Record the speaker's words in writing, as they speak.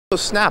So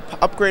Snap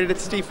upgraded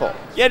its Stifel.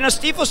 Yeah, no,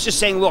 Stifel's just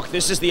saying, look,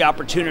 this is the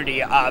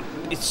opportunity.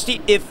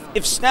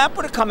 If Snap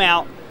were to come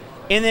out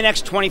in the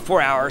next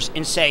 24 hours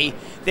and say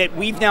that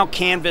we've now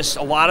canvassed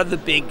a lot of the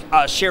big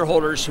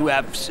shareholders who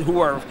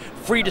are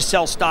free to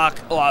sell stock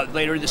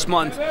later this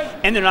month,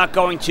 and they're not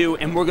going to,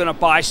 and we're going to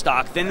buy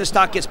stock, then the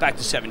stock gets back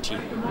to 17.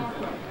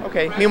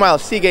 Okay. Meanwhile,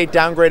 Seagate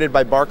downgraded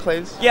by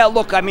Barclays. Yeah,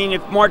 look, I mean,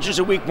 if margin's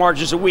a week,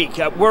 margin's a week.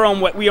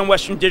 We own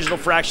Western Digital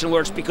for Action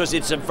Alerts because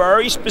it's a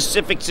very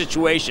specific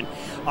situation.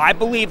 I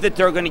believe that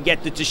they're going to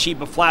get the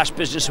Toshiba Flash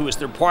business, who is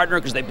their partner,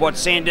 because they bought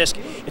SanDisk.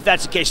 If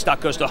that's the case,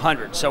 stock goes to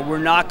 100. So we're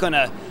not going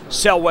to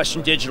sell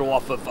Western Digital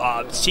off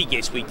of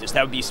Seagate's weakness.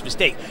 That would be a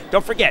mistake.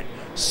 Don't forget,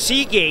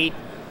 Seagate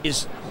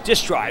is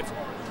disk drive,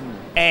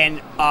 and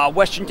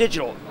Western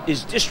Digital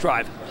is disk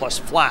drive plus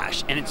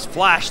Flash, and it's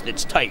Flash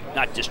that's tight,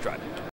 not disk drive.